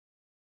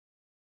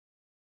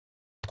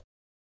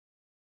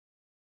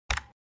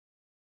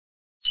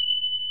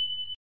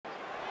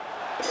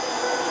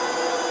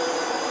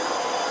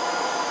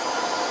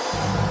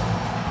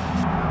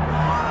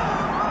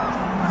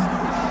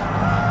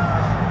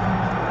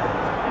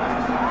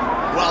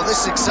Well,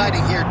 this is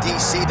exciting here,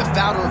 DC. The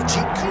founder of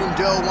Jeet Kune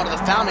Do, one of the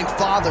founding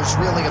fathers,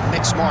 really, of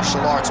mixed martial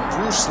arts,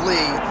 Bruce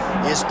Lee,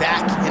 is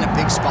back in a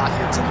big spot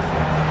here tonight.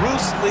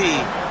 Bruce Lee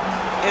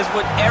is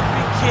what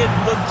every kid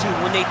looked to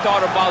when they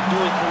thought about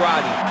doing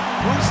karate.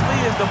 Bruce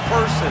Lee is the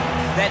person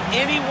that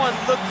anyone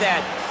looked at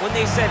when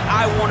they said,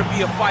 I want to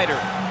be a fighter.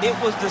 It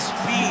was the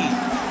speed,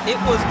 it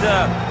was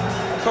the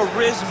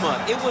charisma,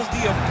 it was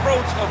the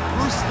approach of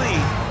Bruce Lee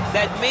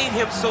that made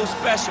him so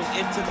special.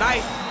 And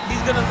tonight, he's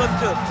gonna look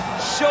to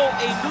show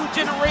a new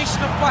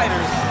generation of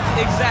fighters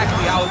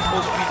exactly how it's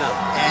supposed to be done.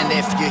 And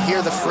if you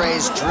hear the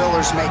phrase,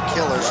 drillers make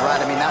killers, right?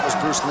 I mean, that was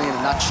Bruce Lee in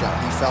a nutshell.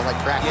 He felt like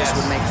practice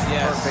would make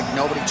perfect.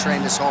 Nobody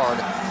trained as hard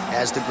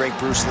as the great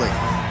Bruce Lee.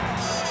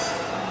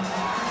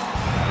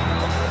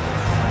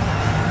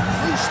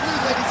 Bruce Lee,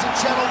 ladies and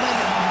gentlemen,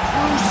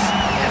 Bruce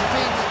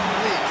effing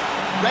Lee.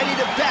 Ready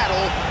to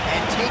battle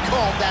and take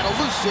home that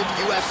elusive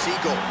UFC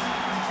gold.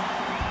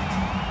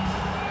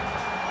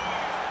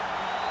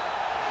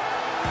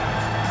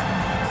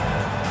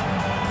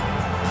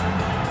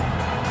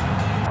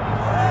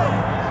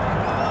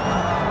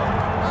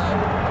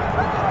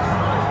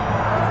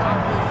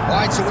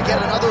 So we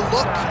get another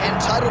look and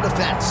title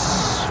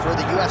defense for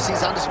the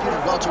UFC's undisputed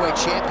welterweight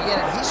champion,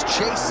 and he's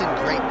chasing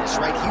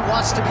greatness, right? He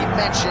wants to be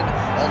mentioned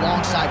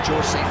alongside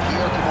George St.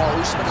 Pierre.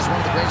 Kamaru Usman is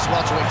one of the greatest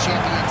welterweight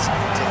champions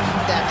to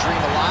keep that dream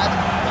alive.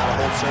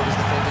 Gotta hold serve as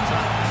the favorite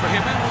time. For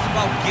him, it was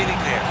about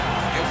getting there.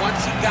 And once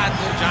he got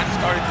there, Johnny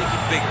started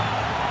thinking bigger.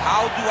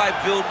 How do I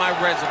build my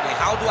resume?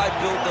 How do I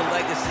build the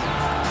legacy?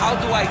 How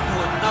do I do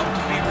enough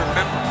to be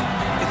remembered?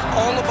 It's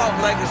all about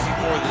legacy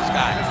for this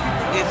guy.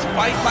 It's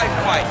fight by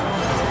fight.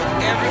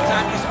 Every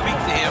time you speak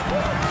to him,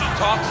 he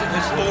talks in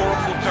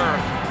historical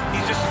terms.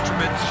 He's just a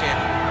tremendous champion.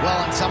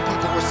 Well, and some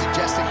people were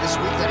suggesting this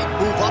week that he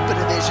move up a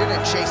division and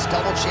chase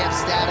double champ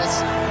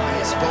status. He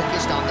is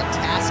focused on the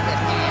task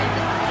at hand.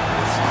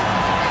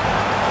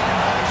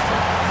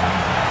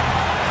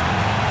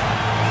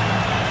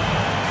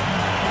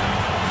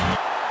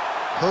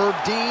 Herb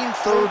Dean,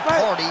 third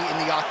party in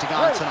the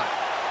octagon tonight.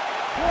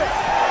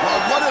 Well,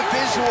 what a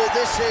visual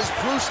this is.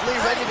 Bruce Lee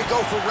ready to go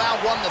for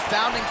round one, the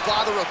founding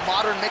father of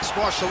modern mixed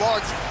martial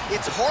arts.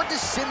 It's hard to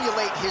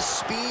simulate his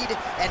speed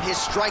and his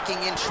striking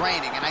in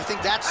training, and I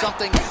think that's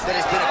something that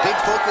has been a big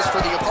focus for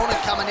the opponent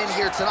coming in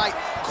here tonight.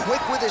 Quick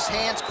with his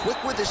hands,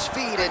 quick with his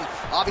feet, and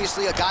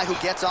obviously a guy who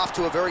gets off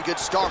to a very good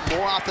start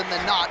more often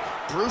than not.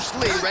 Bruce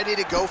Lee ready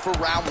to go for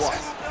round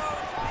one.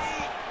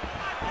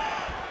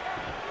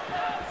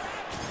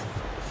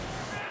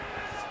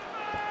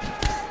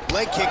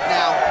 Leg kick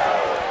now.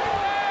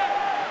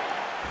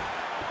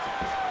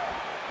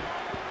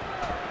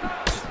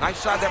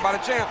 Nice shot there by the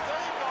champ.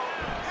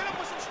 Hit him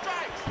with some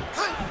strikes.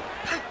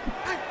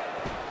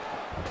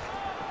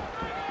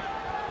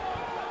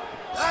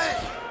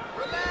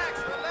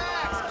 Relax.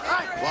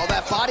 Well,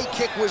 that body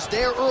kick was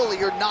there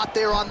earlier, not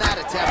there on that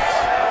attempt.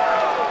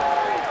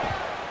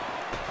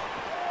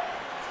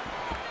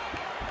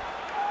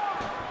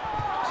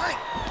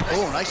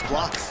 Oh, nice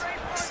block.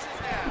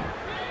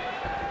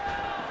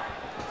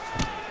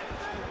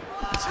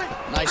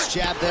 Nice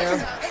jab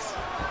there.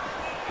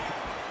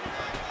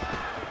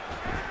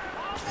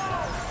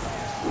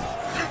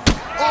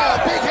 Oh,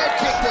 big head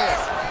kick there.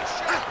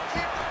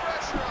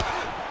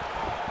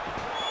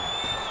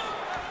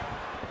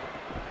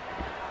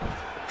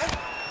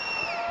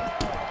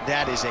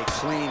 That is a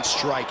clean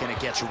strike, and it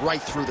gets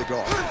right through the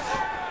guard.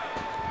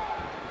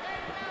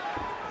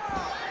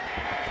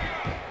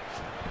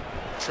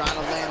 Trying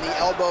to land the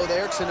elbow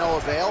there to no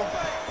avail.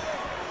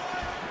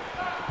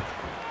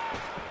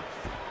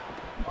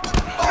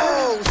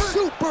 Oh,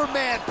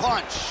 Superman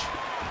punch.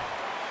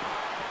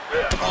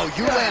 Oh,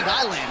 you land,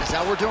 I land. Is that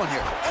what we're doing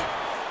here?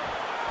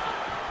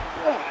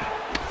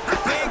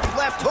 Big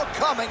left hook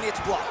coming, it's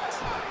blocked.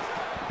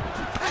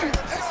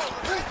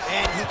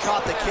 And he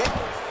caught the kick.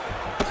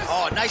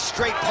 Oh, a nice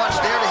straight punch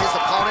there to his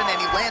opponent, and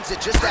he lands it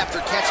just after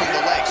catching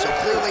the leg. So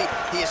clearly,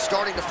 he is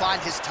starting to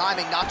find his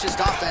timing, not just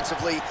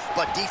offensively,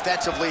 but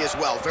defensively as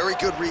well. Very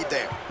good read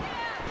there.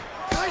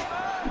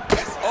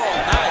 Oh,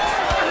 nice.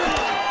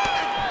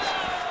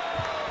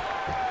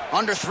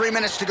 Under 3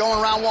 minutes to go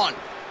in round one.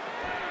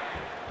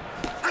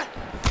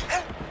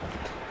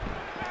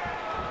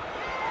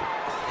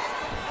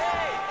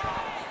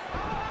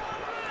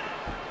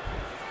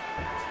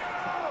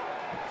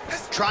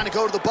 Trying to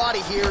go to the body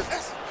here,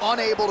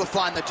 unable to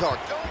find the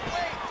target. Don't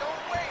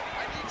wait.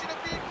 I need you to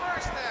be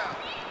first now.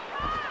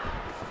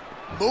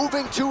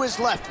 Moving to his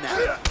left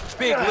now.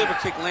 Big liver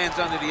kick lands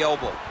under the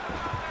elbow.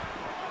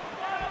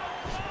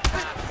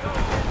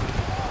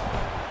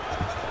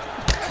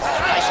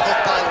 Nice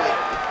hook by Lee.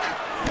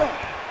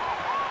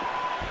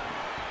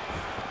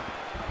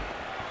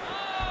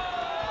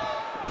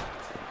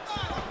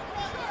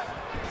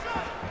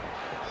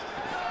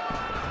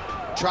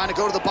 Trying to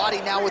go to the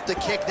body now with the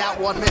kick. That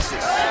one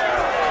misses.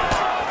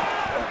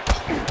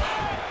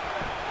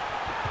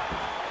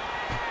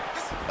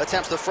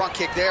 Attempts the front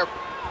kick there.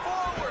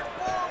 Forward.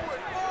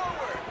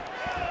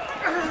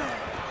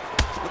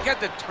 Look at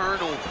the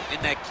turnover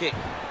in that kick.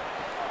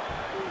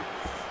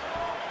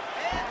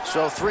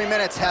 So 3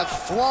 minutes have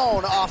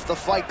flown off the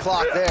fight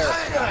clock there.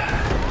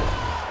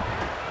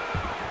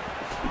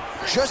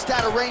 Just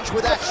out of range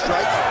with that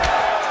strike.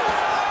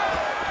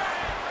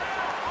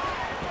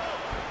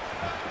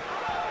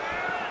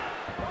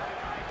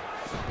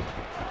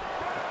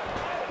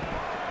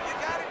 You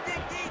gotta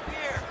dig deep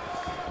here.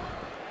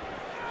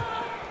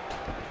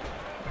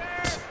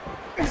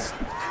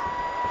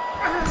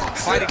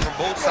 Fighting from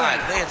both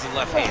sides, lands the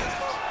left hand.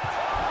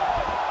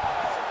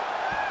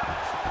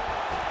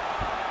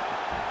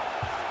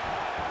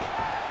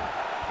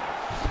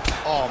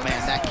 Oh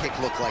man, that kick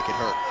looked like it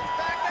hurt.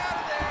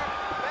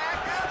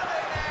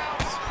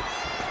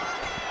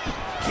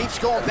 Keeps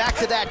going back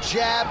to that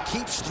jab,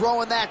 keeps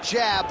throwing that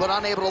jab, but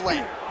unable to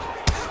land.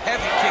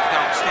 Heavy kick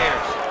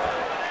downstairs.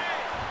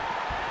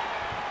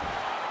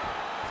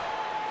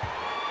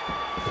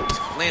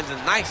 Lands a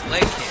nice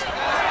leg kick.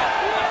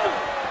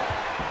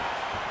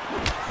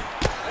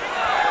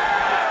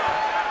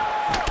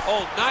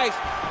 Oh, nice.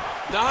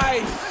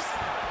 Nice.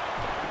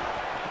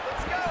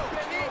 Let's go,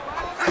 Jeet.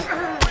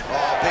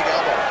 Oh, big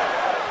elbow.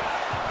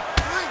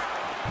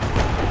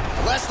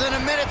 Less than a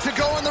minute to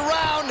go in the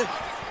round.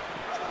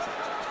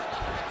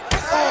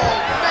 Oh,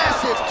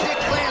 massive kick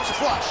lands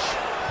flush.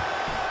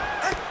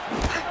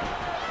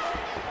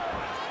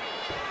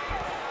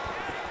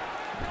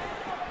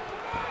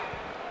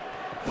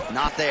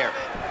 Not there.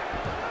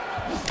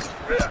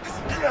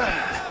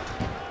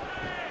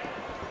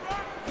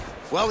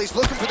 Well, he's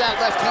looking for that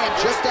left hand,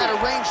 just out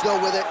of range,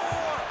 though, with it.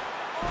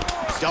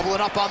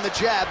 Doubling up on the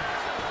jab.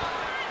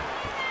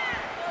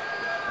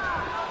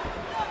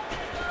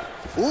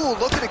 Ooh,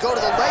 looking to go to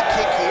the leg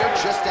kick here,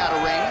 just out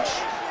of range.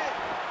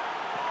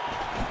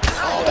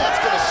 Oh, that's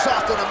going to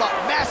soften him up.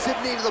 Massive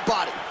knee to the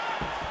body.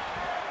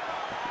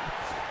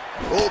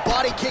 Oh,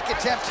 body kick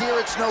attempt here,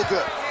 it's no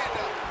good.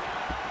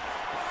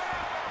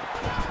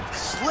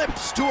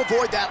 Slips to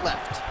avoid that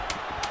left.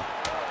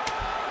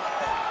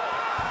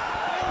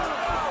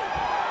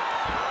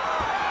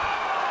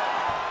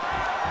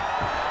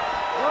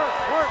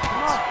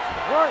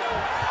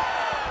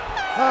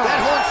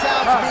 That horn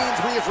sound means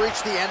we have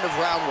reached the end of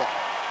round one.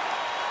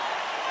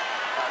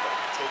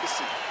 Take a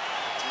seat.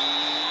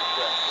 Deep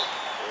breath.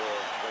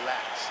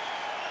 Relax.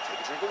 Take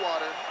a drink of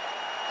water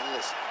and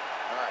listen.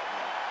 All right,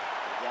 man.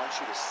 I want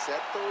you to set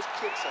those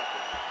kicks up.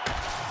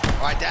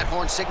 All right, that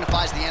horn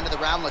signifies the end of the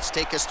round. Let's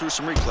take us through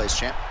some replays,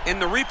 champ.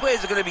 And the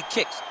replays are going to be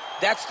kicks.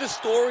 That's the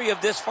story of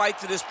this fight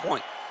to this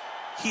point.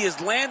 He is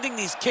landing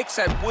these kicks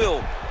at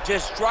will,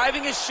 just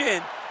driving his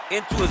shin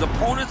into his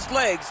opponent's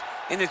legs,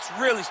 and it's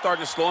really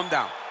starting to slow him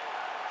down.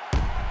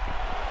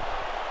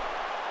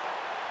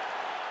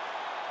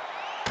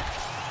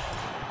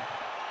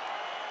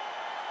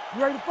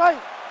 You ready to fight?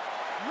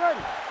 You ready?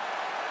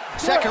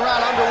 Second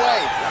round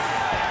underway.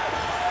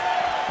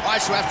 All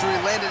right, so after he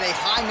landed a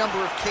high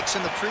number of kicks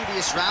in the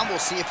previous round, we'll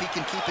see if he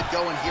can keep it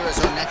going here as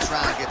our next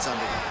round gets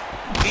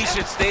underway. He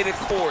should stay the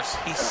course.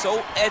 He's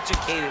so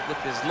educated with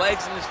his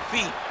legs and his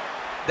feet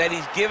that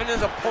he's given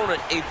his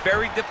opponent a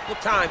very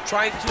difficult time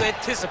trying to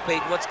anticipate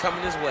what's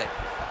coming his way.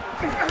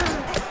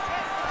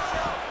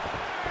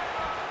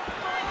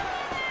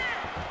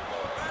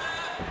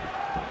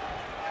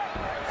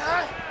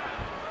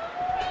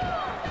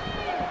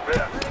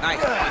 Nice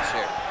punch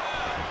here.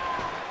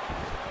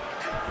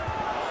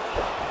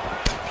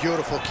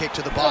 Beautiful kick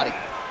to the body.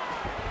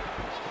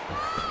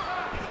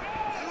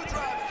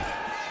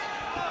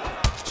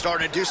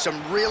 Starting to do some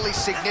really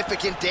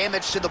significant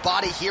damage to the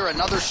body here.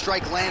 Another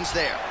strike lands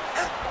there.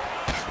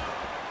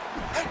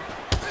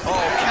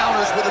 Oh,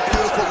 counters with a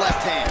beautiful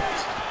left hand.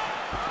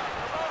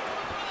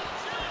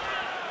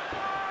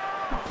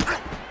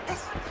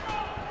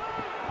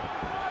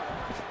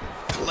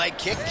 Leg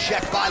kick,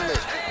 checked by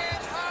Lesnar.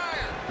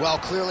 Well,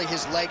 clearly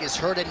his leg is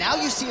hurt, and now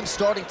you see him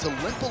starting to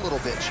limp a little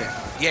bit, Champ.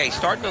 Yeah, he's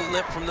starting to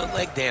limp from the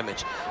leg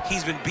damage.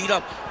 He's been beat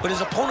up, but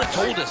his opponent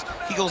told us,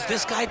 he goes,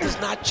 this guy does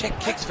not check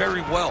kicks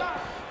very well.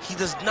 He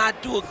does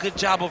not do a good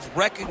job of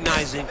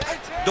recognizing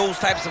those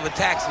types of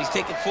attacks, and he's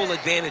taking full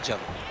advantage of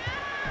them.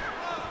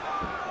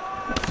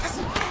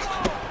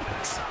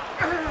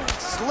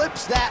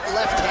 Slips that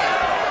left hand.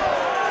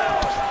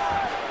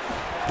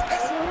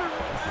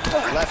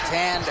 Left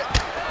hand.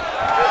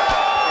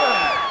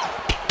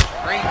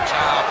 Great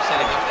job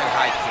setting up that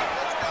high kick.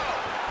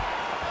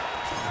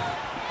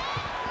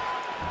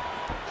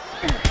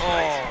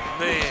 Oh,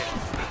 man.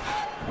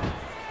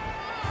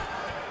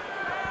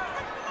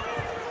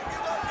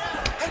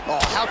 Oh,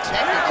 how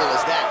technical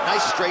is that?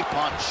 Nice straight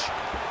punch.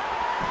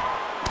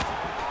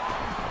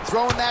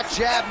 Throwing that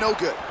jab, no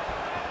good.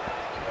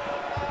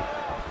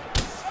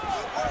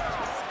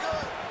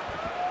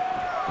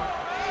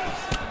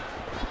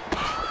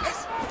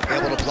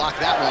 Able to block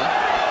that one.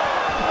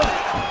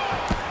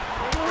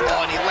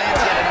 Oh, and he lands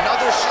yet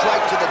another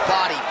strike to the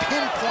body.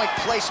 Pinpoint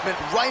placement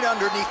right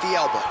underneath the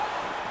elbow.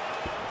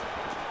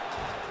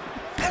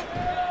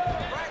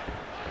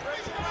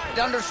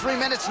 Under 3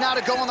 minutes now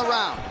to go in the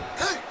round.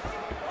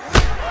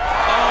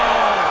 Oh,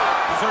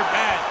 he's hurt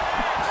bad.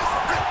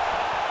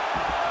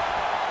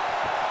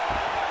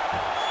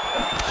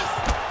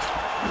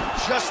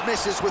 just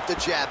misses with the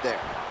jab there.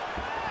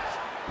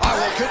 All right,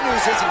 well, good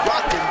news is he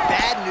rocked him.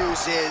 Bad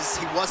news is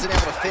he wasn't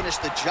able to finish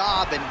the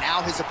job, and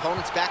now his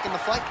opponent's back in the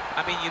fight.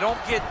 I mean, you don't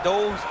get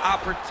those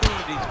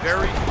opportunities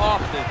very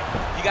often.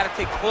 You got to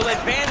take full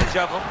advantage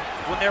of them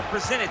when they're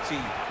presented to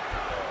you.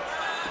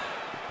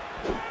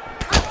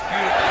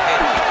 Beautiful head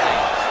kick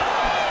lands.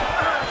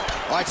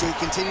 All right, so he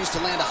continues to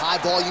land a high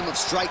volume of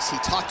strikes. He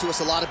talked to us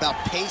a lot about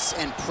pace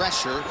and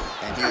pressure,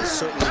 and he has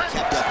certainly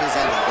kept up his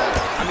end of the ball.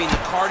 I mean, the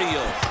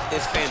cardio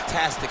is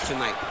fantastic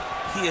tonight.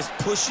 He is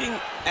pushing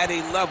at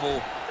a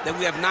level that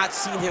we have not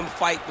seen him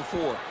fight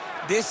before.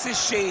 This is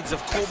shades of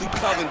Colby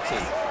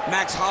Covington,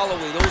 Max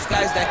Holloway, those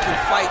guys that can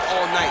fight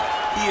all night.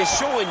 He is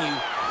showing you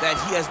that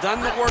he has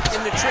done the work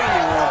in the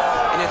training room,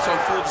 and it's on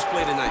full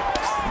display tonight.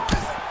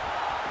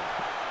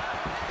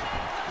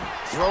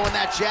 Throwing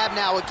that jab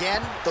now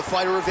again, the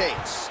fighter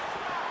evades.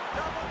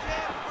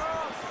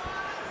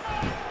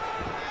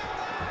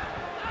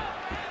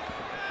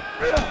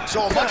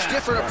 So a much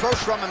different approach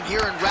from him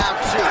here in round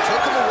two.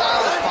 Took him a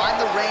while to find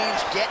the range,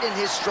 get in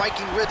his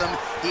striking rhythm.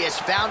 He has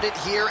found it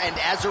here, and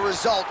as a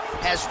result,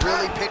 has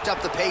really picked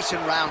up the pace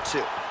in round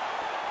two.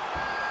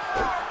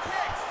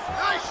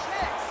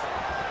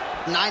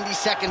 90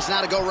 seconds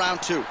now to go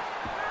round two.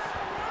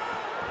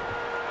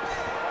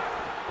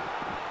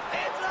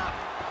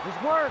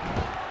 Good work.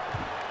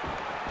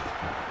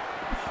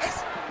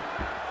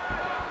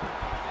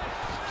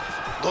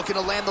 Looking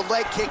to land the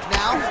leg kick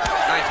now.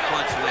 Nice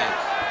punch land.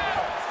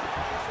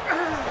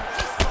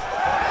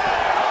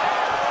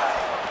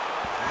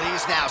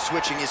 Lee's now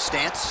switching his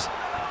stance.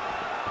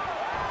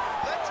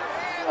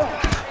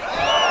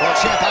 Well,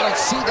 champ, I don't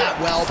see that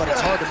well, but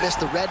it's hard to miss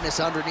the redness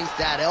underneath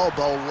that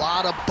elbow. A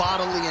lot of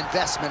bodily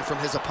investment from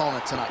his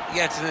opponent tonight.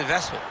 Yeah, it's an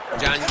investment,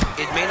 John.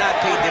 It may not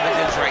pay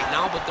dividends right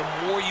now, but the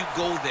more you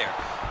go there,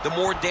 the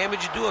more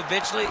damage you do,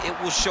 eventually it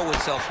will show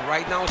itself.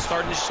 Right now, it's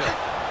starting to show.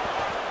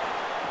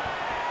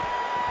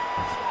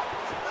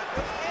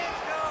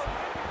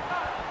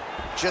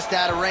 Just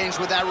out of range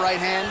with that right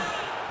hand.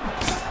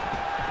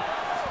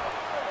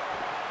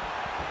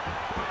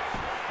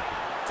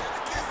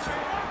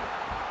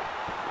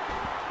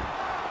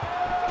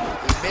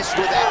 He missed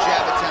with that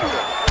jab attempt.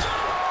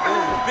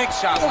 Ooh, big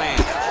shot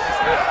lands.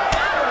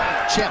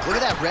 Champ, look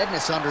at that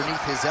redness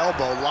underneath his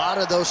elbow. A lot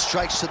of those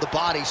strikes to the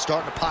body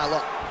starting to pile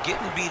up.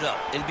 Getting beat up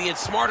and being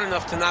smart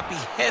enough to not be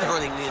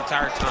headhunting the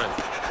entire time.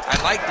 I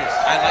like this.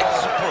 I like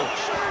this approach.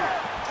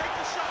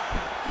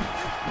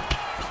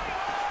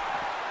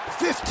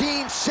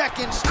 15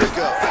 seconds to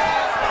go.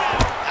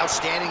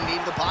 Outstanding knee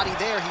to the body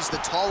there. He's the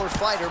taller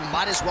fighter.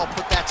 Might as well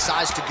put that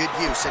size to good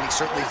use, and he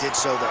certainly did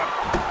so there.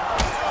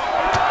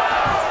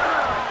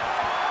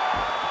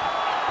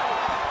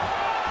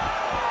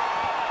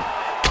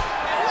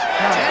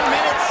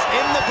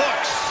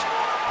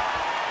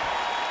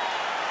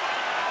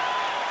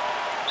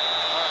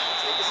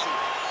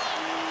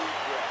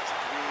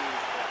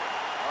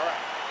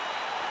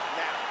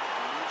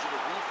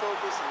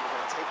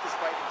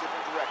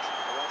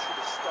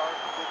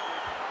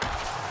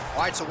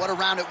 All right, so what a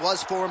round it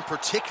was for him,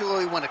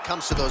 particularly when it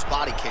comes to those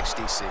body kicks,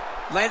 DC.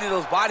 Landed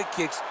those body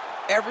kicks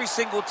every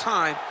single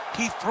time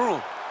he threw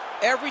them.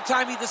 Every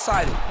time he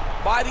decided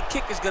body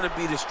kick is going to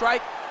be the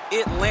strike,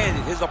 it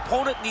landed. His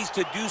opponent needs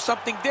to do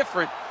something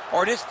different,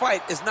 or this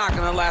fight is not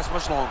going to last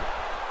much longer.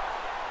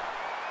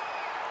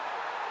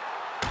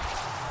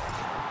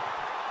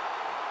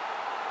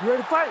 You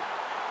ready to fight?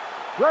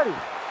 Ready.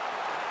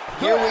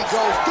 Here we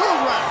go,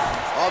 third round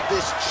of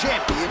this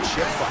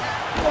championship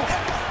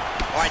fight.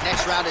 All right,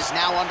 next round is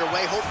now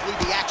underway. Hopefully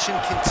the action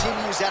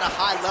continues at a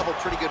high level.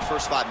 Pretty good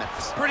first 5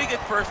 minutes. Pretty good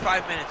first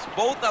 5 minutes.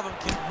 Both of them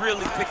can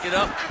really pick it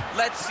up.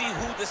 Let's see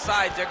who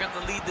decides they're going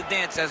to lead the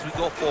dance as we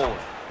go forward.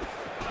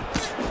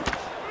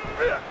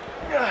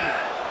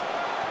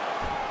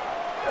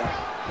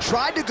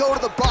 Tried to go to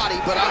the body,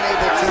 but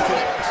unable to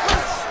connect.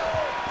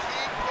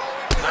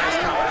 Nice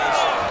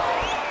combination.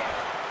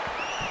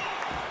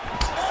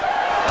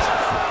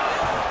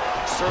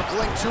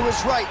 Circling to his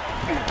right.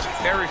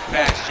 Very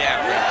fast jab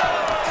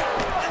range.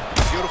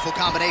 Beautiful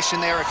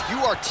combination there. If you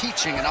are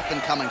teaching an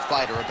up-and-coming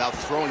fighter about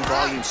throwing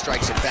volume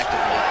strikes effectively,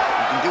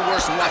 you can do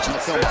worse than watching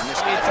the film on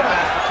this guy. It's a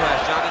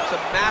masterclass, John. It's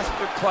a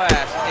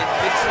masterclass in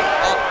mixing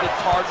up the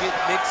target,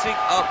 mixing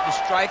up the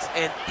strikes,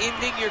 and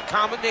ending your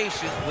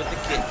combinations with the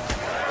kick.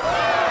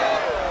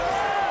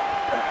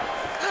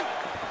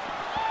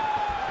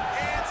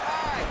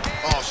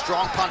 Oh,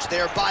 strong punch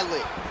there by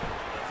Lee.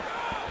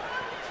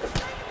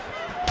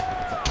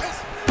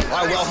 All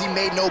right, well, he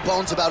made no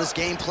bones about his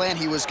game plan.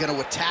 He was going to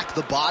attack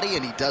the body,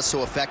 and he does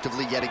so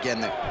effectively yet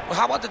again there. Well,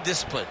 how about the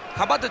discipline?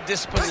 How about the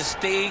discipline to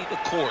stay the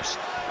course,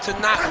 to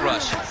not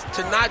rush,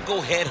 to not go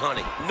head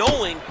hunting,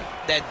 knowing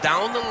that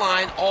down the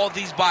line, all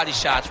these body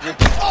shots will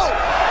be... Oh!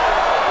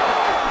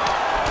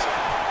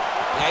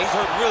 Yeah, he's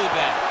hurt really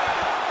bad.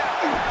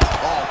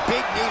 Oh,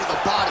 big knee to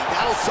the body.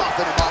 That'll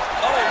soften him up.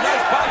 Oh,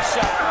 nice body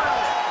shot.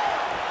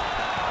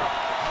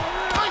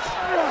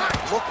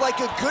 Looked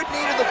like a good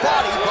knee to the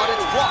body, but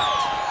it's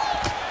blocked.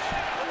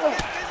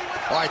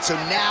 All right, so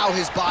now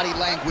his body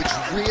language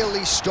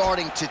really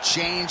starting to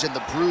change and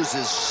the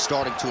bruises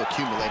starting to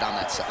accumulate on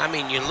that side. I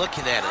mean, you're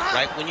looking at it,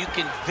 right? When you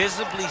can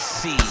visibly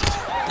see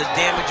the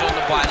damage on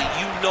the body,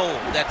 you know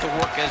that the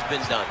work has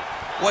been done.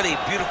 What a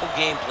beautiful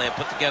game plan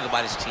put together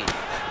by this team.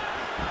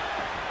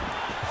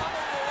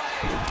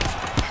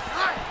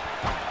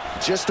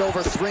 Just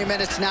over 3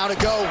 minutes now to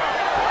go.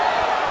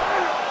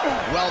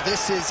 Well,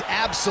 this is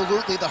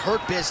absolutely the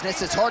hurt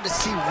business. It's hard to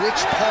see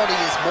which party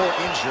is more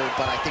injured,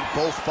 but I think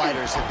both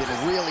fighters have been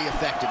really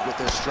effective with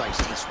their strikes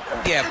in this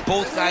one. Yeah,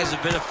 both guys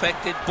have been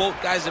affected.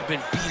 Both guys have been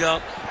beat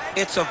up.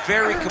 It's a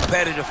very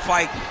competitive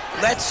fight.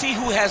 Let's see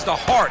who has the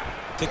heart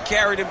to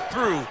carry them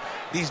through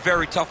these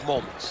very tough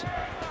moments.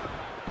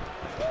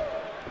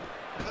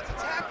 Let's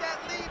attack that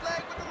lead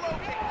leg with the low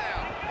kick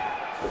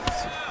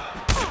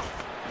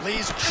now.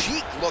 Lee's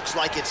cheek looks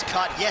like it's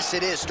cut. Yes,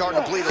 it is.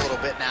 Starting to bleed a little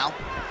bit now.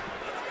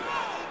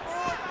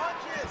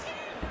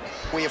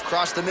 We have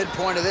crossed the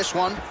midpoint of this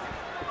one.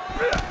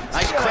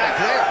 Nice crack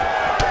there.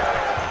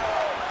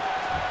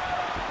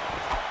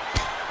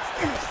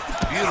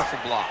 Beautiful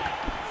block.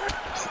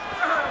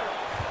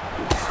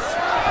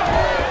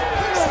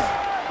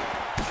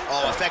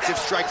 Oh,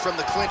 effective strike from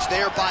the clinch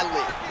there by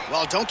Lee.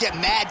 Well, don't get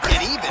mad, get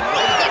even.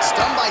 Well, he got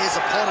stunned by his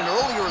opponent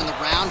earlier in the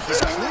round.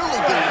 He's clearly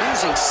been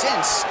losing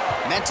since.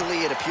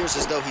 Mentally, it appears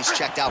as though he's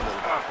checked out a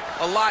little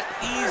bit. A lot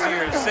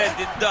easier said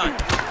than done.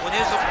 When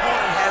his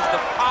opponent has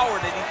the power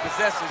that he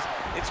possesses,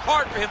 it's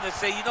hard for him to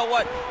say, you know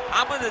what,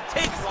 I'm going to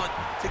take one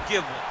to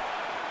give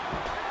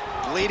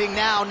one. Bleeding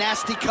now,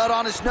 nasty cut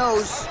on his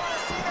nose.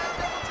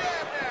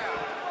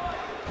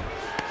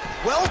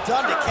 Well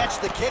done to catch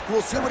the kick.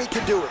 We'll see what he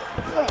can do with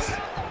it.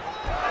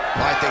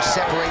 All right, they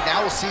separate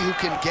now. We'll see who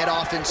can get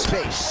off in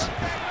space.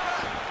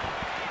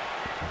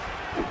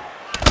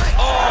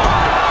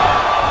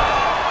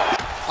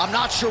 I'm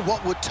not sure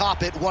what would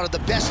top it. One of the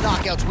best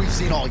knockouts we've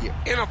seen all year.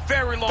 In a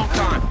very long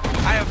time.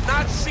 I have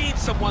not seen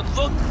someone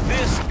look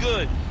this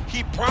good.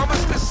 He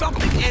promised us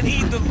something, and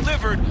he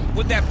delivered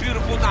with that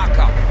beautiful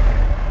knockout.